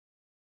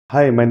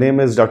Hi, my name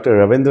is Dr.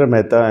 Ravindra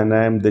Mehta and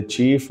I am the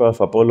Chief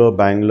of Apollo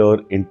Bangalore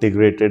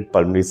Integrated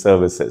Pulmonary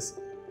Services.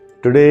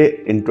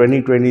 Today in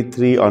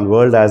 2023 on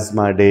World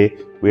Asthma Day,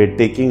 we are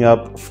taking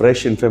up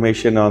fresh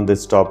information on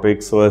this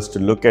topic so as to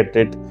look at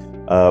it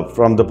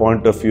from the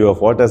point of view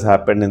of what has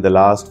happened in the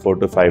last 4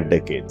 to 5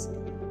 decades.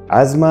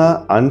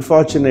 Asthma,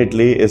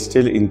 unfortunately, is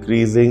still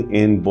increasing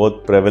in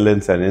both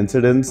prevalence and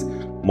incidence.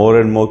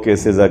 More and more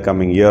cases are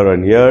coming year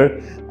on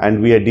year,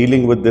 and we are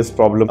dealing with this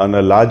problem on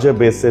a larger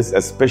basis,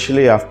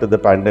 especially after the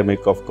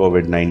pandemic of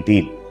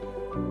COVID-19.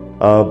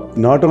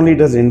 Not only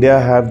does India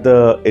have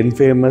the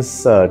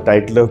infamous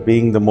title of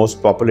being the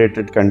most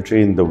populated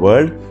country in the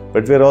world,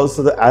 but we are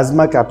also the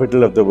asthma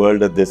capital of the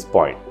world at this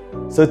point.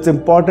 So it's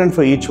important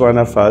for each one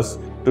of us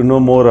to know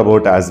more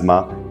about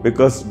asthma,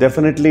 because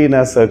definitely in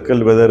our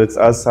circle, whether it's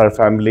us, our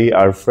family,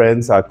 our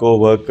friends, our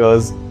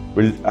co-workers,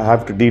 will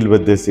have to deal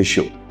with this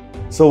issue.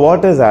 So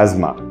what is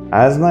asthma?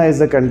 Asthma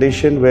is a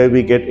condition where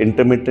we get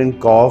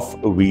intermittent cough,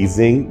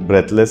 wheezing,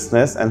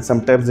 breathlessness, and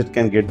sometimes it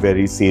can get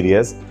very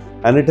serious.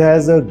 And it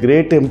has a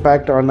great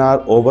impact on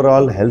our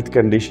overall health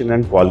condition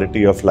and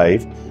quality of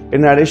life,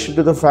 in addition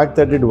to the fact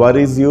that it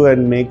worries you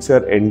and makes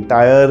your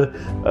entire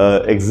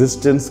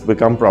existence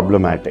become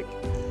problematic.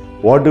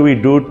 What do we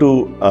do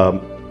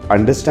to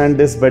understand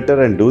this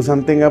better and do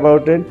something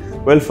about it?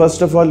 Well,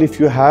 first of all, if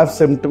you have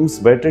symptoms,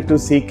 better to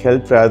seek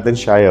help rather than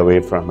shy away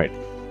from it.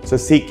 So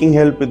seeking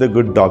help with a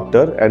good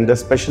doctor, and the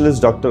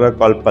specialist doctor are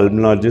called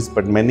pulmonologists,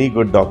 but many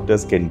good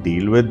doctors can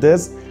deal with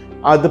this,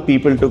 are the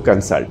people to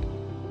consult.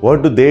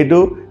 What do?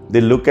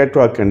 They look at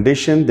your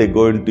condition, they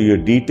go into your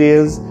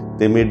details,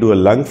 they may do a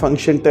lung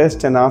function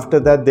test, and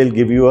after that they'll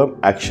give you an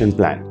action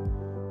plan.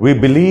 We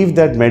believe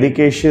that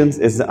medications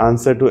is the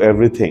answer to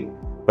everything.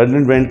 But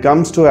when it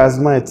comes to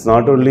asthma, it's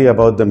not only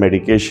about the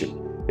medication.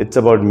 It's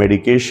about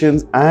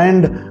medications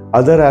and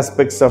other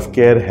aspects of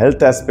care,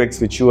 health aspects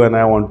which you and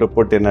I want to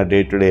put in our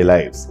day-to-day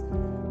lives.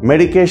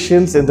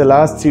 Medications in the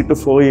last 3 to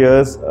 4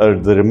 years,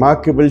 the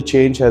remarkable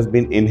change has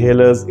been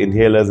inhalers,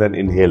 inhalers and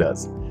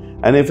inhalers.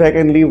 And if I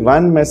can leave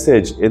one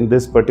message in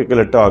this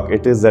particular talk,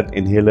 it is that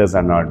inhalers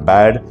are not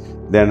bad,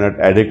 they are not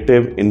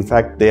addictive. In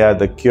fact, they are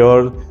the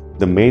cure,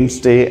 the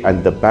mainstay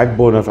and the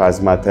backbone of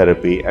asthma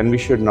therapy, and we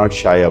should not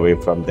shy away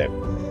from them.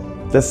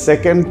 The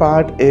second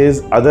part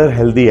is other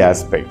healthy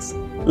aspects.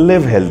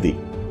 Live healthy.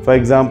 For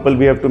example,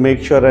 we have to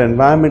make sure our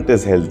environment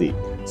is healthy.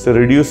 So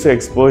reduce the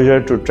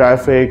exposure to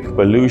traffic,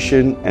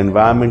 pollution,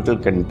 environmental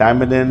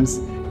contaminants.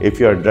 If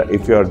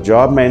your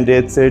job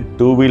mandates it,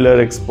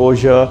 two-wheeler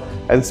exposure,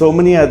 and so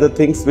many other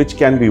things which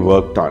can be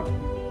worked on.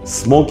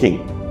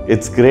 Smoking.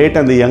 It's great,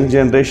 and the young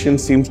generation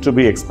seems to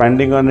be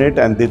expanding on it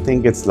and they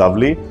think it's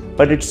lovely,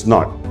 but it's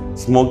not.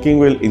 Smoking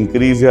will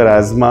increase your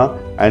asthma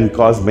and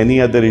cause many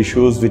other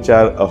issues which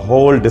are a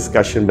whole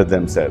discussion with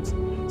themselves.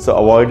 So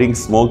avoiding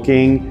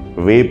smoking,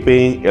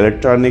 vaping,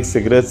 electronic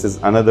cigarettes is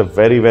another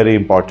very, very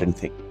important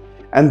thing.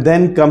 And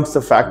then comes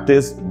the fact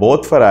is,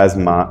 both for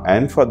asthma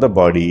and for the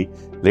body,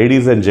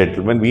 ladies and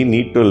gentlemen, we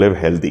need to live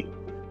healthy.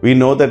 We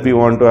know that we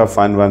want to have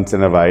fun once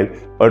in a while,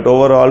 but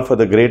overall, for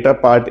the greater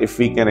part, if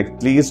we can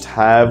at least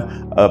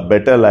have a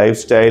better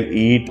lifestyle,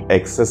 eat,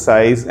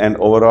 exercise, and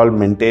overall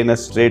maintain a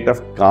state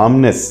of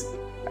calmness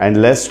and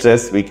less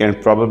stress, we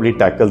can probably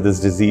tackle this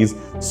disease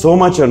so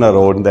much on our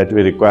own that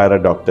we require our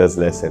doctors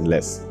less and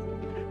less.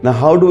 Now,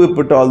 how do we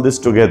put all this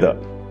together?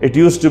 It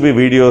used to be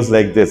videos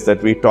like this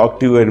that we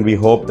talk to you and we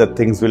hope that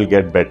things will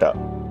get better.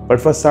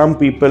 But for some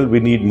people, we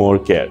need more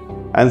care.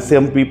 And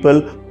some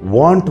people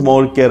want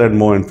more care and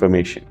more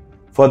information.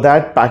 For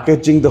that,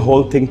 packaging the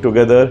whole thing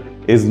together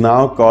is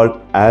now called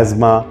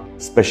Asthma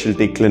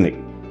Specialty Clinic.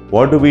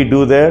 What do we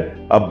do there?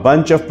 A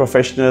bunch of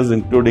professionals,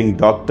 including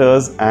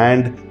doctors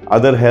and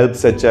other help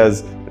such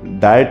as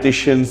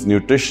dietitians,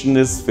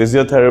 nutritionists,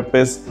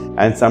 physiotherapists,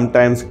 and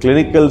sometimes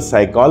clinical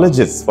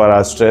psychologists for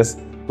our stress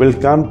will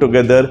come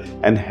together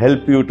and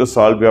help you to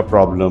solve your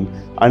problem,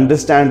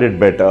 understand it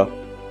better,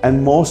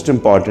 and most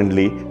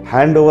importantly,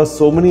 hand over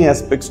so many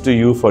aspects to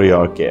you for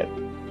your care.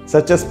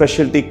 Such a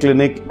specialty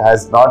clinic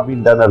has not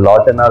been done a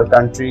lot in our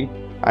country,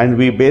 and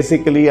we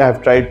basically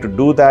have tried to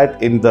do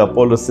that in the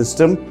Apollo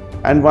system,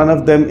 and one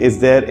of them is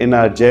there in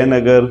our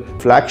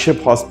Jayanagar flagship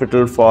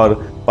hospital for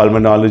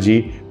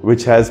pulmonology,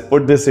 which has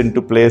put this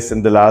into place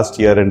in the last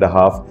year and a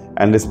half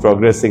and is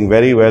progressing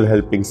very well,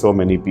 helping so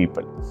many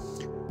people.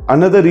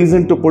 Another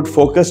reason to put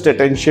focused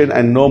attention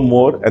and know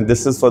more, and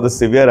this is for the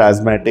severe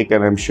asthmatic,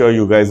 and I'm sure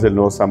you guys will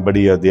know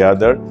somebody or the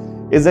other,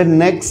 is that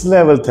next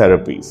level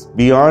therapies.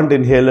 Beyond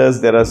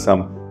inhalers, there are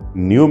some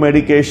new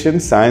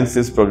medications. Science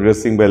is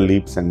progressing by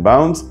leaps and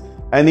bounds,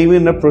 and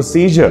even a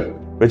procedure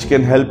which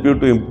can help you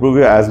to improve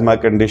your asthma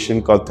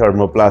condition called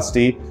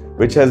thermoplasty,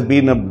 which has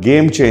been a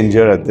game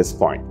changer at this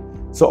point.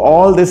 So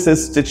all this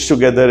is stitched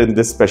together in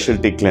this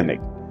specialty clinic.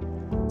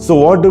 So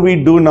what do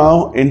we do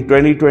now in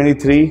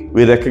 2023?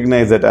 We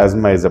recognize that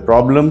asthma is a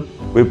problem.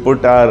 We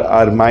put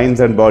our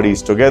minds and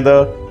bodies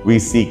together. We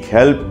seek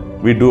help.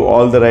 We do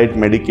all the right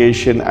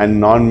medication and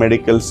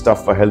non-medical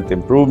stuff for health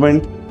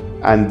improvement.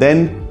 And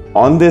then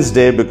on this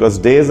day, because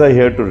days are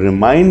here to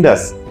remind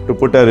us to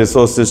put our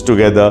resources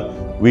together.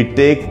 We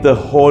take the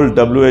whole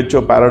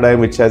WHO paradigm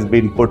which has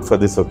been put for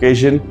this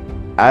occasion,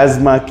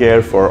 asthma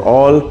care for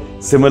all,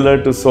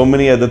 similar to so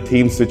many other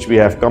themes which we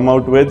have come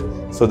out with,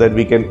 so that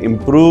we can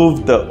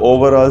improve the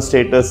overall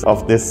status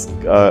of this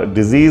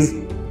disease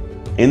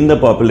in the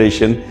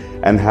population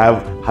and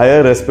have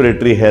higher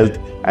respiratory health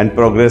and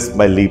progress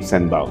by leaps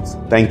and bounds.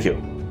 Thank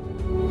you.